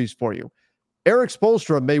series for you. Eric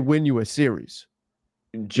Spoelstra may win you a series.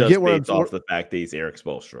 Just based off the fact that he's Eric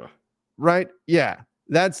Spoelstra. Right? Yeah.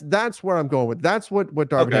 That's where I'm going with. That's what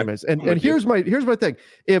Darvin Ham is. And here's my thing.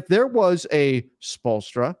 If there was a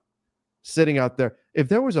Spoelstra sitting out there, if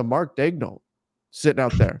there was a Mark Daigneault sitting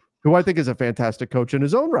out there, who I think is a fantastic coach in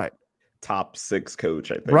his own right, top 6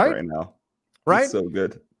 coach, I think, right now. Right, he's so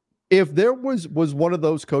good. If there was one of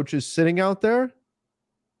those coaches sitting out there,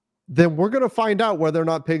 then we're gonna find out whether or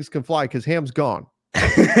not pigs can fly, because Ham's gone.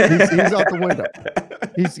 He's out the window.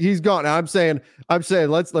 He's gone. I'm saying let's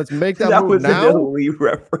make that move now. That was an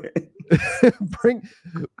reference.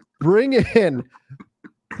 bring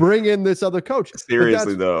in this other coach.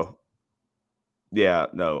 Seriously though. Yeah,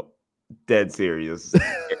 no. Dead serious.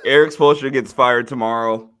 Eric Spoelstra gets fired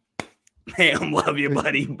tomorrow. Ham, love you,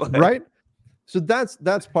 buddy. But... Right? So that's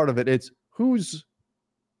part of it. It's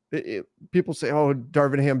people say, oh,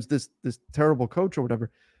 Darvin Ham's this terrible coach or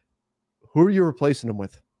whatever. Who are you replacing him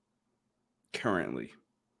with? Currently.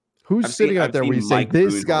 Who's sitting out there where you say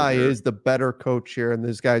this guy is the better coach here, and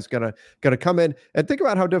this guy's gonna come in, and think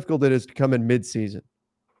about how difficult it is to come in mid-season.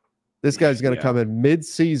 This guy's gonna come in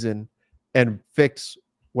mid-season and fix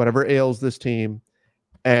whatever ails this team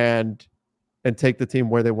and take the team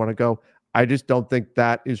where they want to go. I just don't think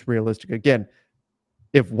that is realistic. Again,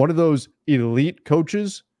 if one of those elite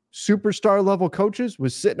coaches, superstar level coaches,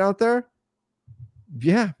 was sitting out there,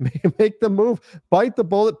 yeah, make the move, bite the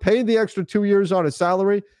bullet, pay the extra 2 years on his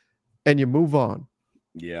salary, and you move on.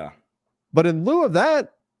 Yeah. But in lieu of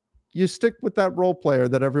that, you stick with that role player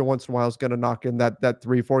that every once in a while is going to knock in that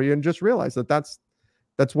 3 for you, and just realize that that's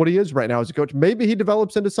what he is right now as a coach. Maybe he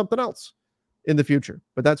develops into something else in the future,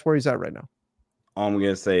 but that's where he's at right now. All I'm going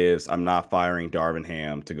to say is I'm not firing Darvin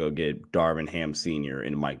Ham to go get Darvin Ham Sr.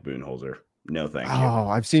 and Mike Budenholzer. No, thank you. Oh,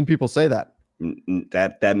 I've seen people say that.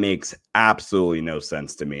 That makes absolutely no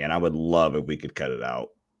sense to me, and I would love if we could cut it out.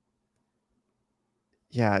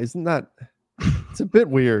 Yeah, isn't that... It's a bit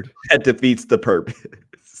weird. That defeats the purpose.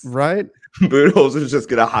 Right? Budenholzer's just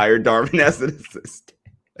going to hire Darvin as an assistant.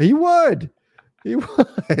 He would. It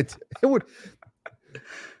would.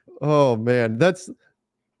 Oh, man. That's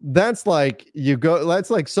like that's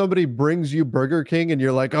like somebody brings you Burger King and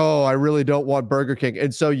you're like, oh, I really don't want Burger King.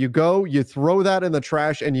 And so you throw that in the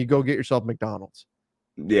trash and you go get yourself McDonald's.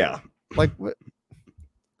 Yeah. Like, what?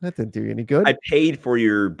 That didn't do you any good. I paid for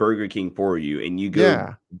your Burger King for you, and you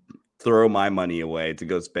go throw my money away to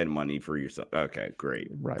go spend money for yourself. Okay, great.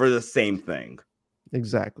 Right. For the same thing.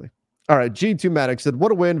 Exactly. All right. G2 Maddox said,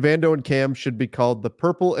 what a win. Vando and Cam should be called the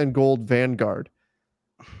Purple and Gold Vanguard.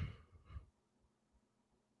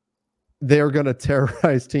 They are going to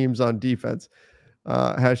terrorize teams on defense.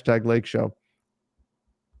 Hashtag Lake Show.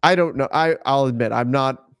 I don't know. I'll admit I'm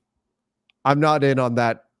not in on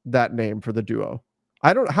that name for the duo.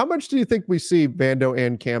 How much do you think we see Vando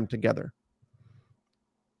and Cam together?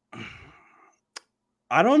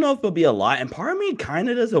 I don't know if it'll be a lot, and part of me kind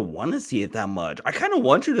of doesn't want to see it that much. I kind of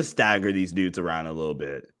want you to stagger these dudes around a little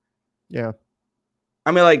bit. Yeah.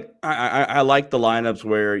 I mean, like, I like the lineups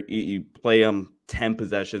where you play them 10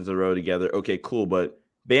 possessions in a row together. Okay, cool. But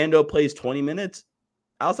Vando plays 20 minutes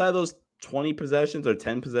outside of those 20 possessions or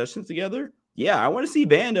 10 possessions together. Yeah, I want to see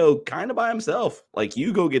Vando kind of by himself. Like,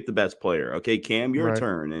 you go get the best player. Okay, Cam, your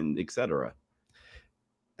turn, and etc.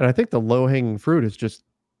 And I think the low-hanging fruit is just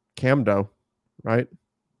Camdo, right?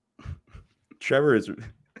 Trevor is...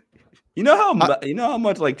 You know how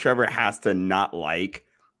much, like, Trevor has to not like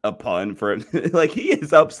a pun for him? Like, he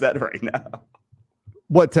is upset right now.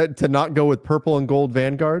 What, to not go with Purple and Gold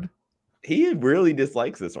Vanguard? He really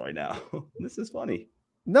dislikes this right now. This is funny.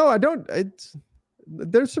 No, I don't.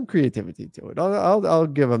 There's some creativity to it. I'll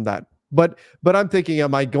give him that. But I'm thinking,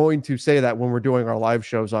 am I going to say that when we're doing our live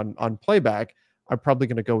shows on playback? I'm probably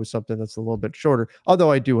going to go with something that's a little bit shorter.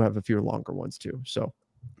 Although I do have a few longer ones too. So,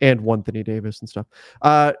 and one Anthony Davis and stuff.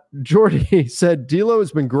 Jordy said D'Lo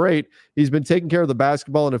has been great. He's been taking care of the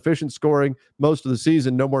basketball and efficient scoring most of the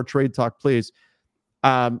season. No more trade talk, please.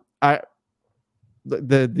 The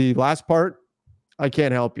last part, I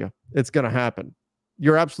can't help you. It's going to happen.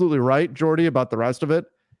 You're absolutely right, Jordy, about the rest of it.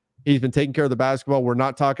 He's been taking care of the basketball. We're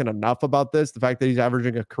not talking enough about this. The fact that he's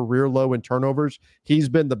averaging a career low in turnovers. He's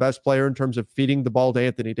been the best player in terms of feeding the ball to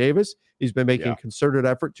Anthony Davis. He's been making a concerted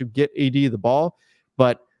effort to get AD the ball.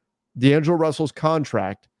 But D'Angelo Russell's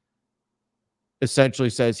contract essentially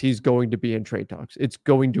says he's going to be in trade talks. It's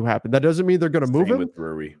going to happen. That doesn't mean they're going to move him. With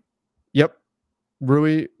Rui. Yep.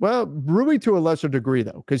 Rui to a lesser degree,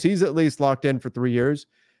 though, because he's at least locked in for 3 years.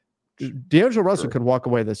 D'Angelo Russell could walk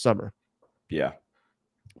away this summer. Yeah.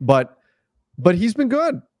 But he's been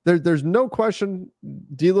good. There's no question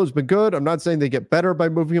D'Lo's been good. I'm not saying they get better by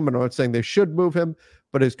moving him. I'm not saying they should move him.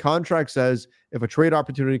 But his contract says if a trade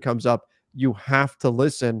opportunity comes up, you have to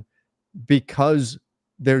listen because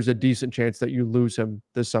there's a decent chance that you lose him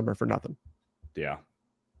this summer for nothing. Yeah.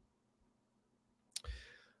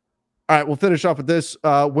 All right, we'll finish off with this.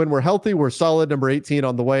 When we're healthy, we're solid. Number 18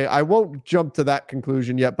 on the way. I won't jump to that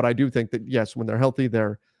conclusion yet, but I do think that, yes, when they're healthy,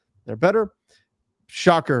 they're better.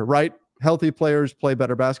 Shocker, right? Healthy players play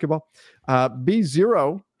better basketball.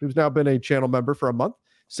 B0, who's now been a channel member for a month,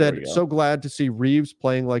 said, so glad to see Reeves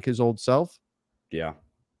playing like his old self. Yeah.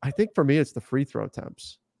 I think for me, it's the free throw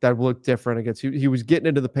attempts that look different against he was getting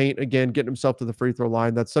into the paint again, getting himself to the free throw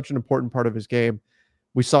line. That's such an important part of his game.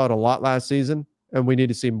 We saw it a lot last season, and we need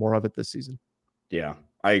to see more of it this season. Yeah,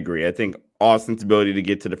 I agree. I think Austin's ability to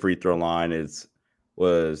get to the free throw line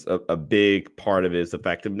was a big part of his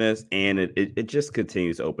effectiveness, and it just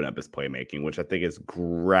continues to open up his playmaking, which I think has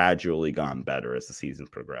gradually gone better as the season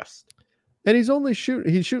progressed. And he's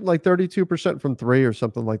shooting like 32% from three or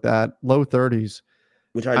something like that, low 30s.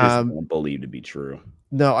 Which I just don't believe to be true.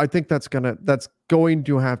 No, I think that's going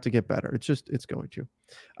to have to get better. It's going to.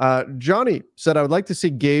 Johnny said, I would like to see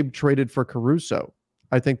Gabe traded for Caruso.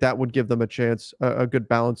 I think that would give them a chance, a good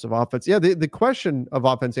balance of offense. Yeah, the question of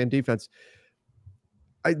offense and defense.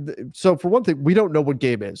 So for one thing, we don't know what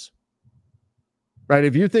Gabe is. Right?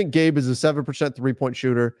 If you think Gabe is a 7% 3-point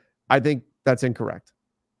shooter, I think that's incorrect.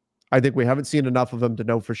 I think we haven't seen enough of him to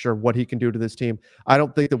know for sure what he can do to this team. I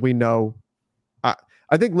don't think that we know.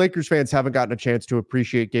 I think Lakers fans haven't gotten a chance to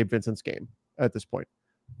appreciate Gabe Vincent's game at this point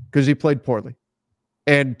because he played poorly.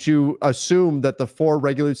 And to assume that the 4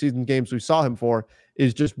 regular season games we saw him for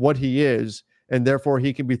is just what he is, and therefore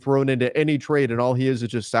he can be thrown into any trade and all he is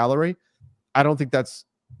just salary, I don't think that's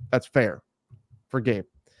fair for Gabe.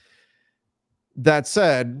 That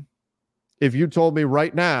said, if you told me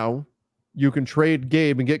right now you can trade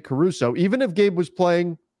Gabe and get Caruso, even if Gabe was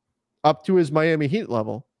playing up to his Miami Heat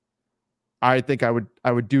level, I think I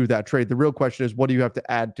would do that trade. The real question is, what do you have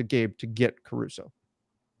to add to Gabe to get Caruso?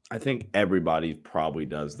 I think everybody probably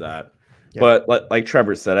does that. Yeah. But like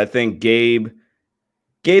Trevor said, I think Gabe's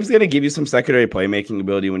going to give you some secondary playmaking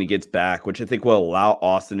ability when he gets back, which I think will allow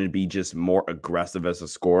Austin to be just more aggressive as a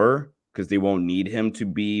scorer because they won't need him to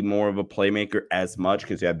be more of a playmaker as much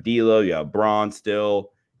because you have D'Lo, you have Braun still.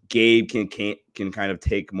 Gabe can kind of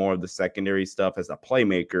take more of the secondary stuff as a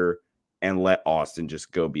playmaker and let Austin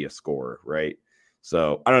just go be a scorer, right?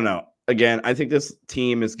 So, I don't know. Again, I think this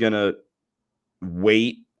team is going to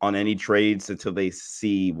wait on any trades until they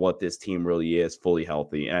see what this team really is fully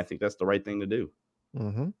healthy. And I think that's the right thing to do.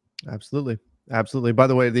 Mm-hmm. Absolutely. Absolutely. By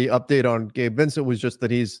the way, the update on Gabe Vincent was just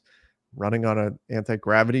that he's running on an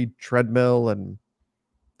anti-gravity treadmill. And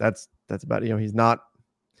that's about, he's not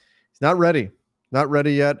ready, not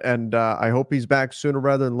ready yet. And I hope he's back sooner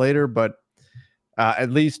rather than later, but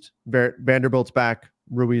at least Vanderbilt's back,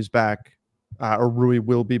 Rui's back, or Rui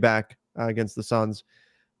will be back against the Suns,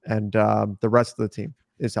 and the rest of the team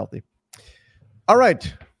is healthy. All right.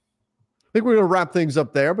 I think we're going to wrap things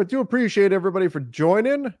up there, but do appreciate everybody for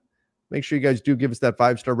joining. Make sure you guys do give us that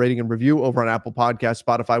 5-star rating and review over on Apple Podcasts,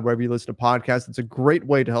 Spotify, wherever you listen to podcasts. It's a great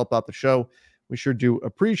way to help out the show. We sure do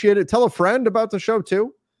appreciate it. Tell a friend about the show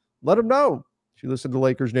too. Let them know. If you listen to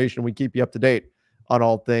Lakers Nation, we keep you up to date on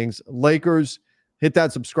all things Lakers. Hit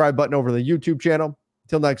that subscribe button over the YouTube channel.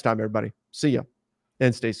 Till next time, everybody. See ya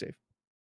and stay safe.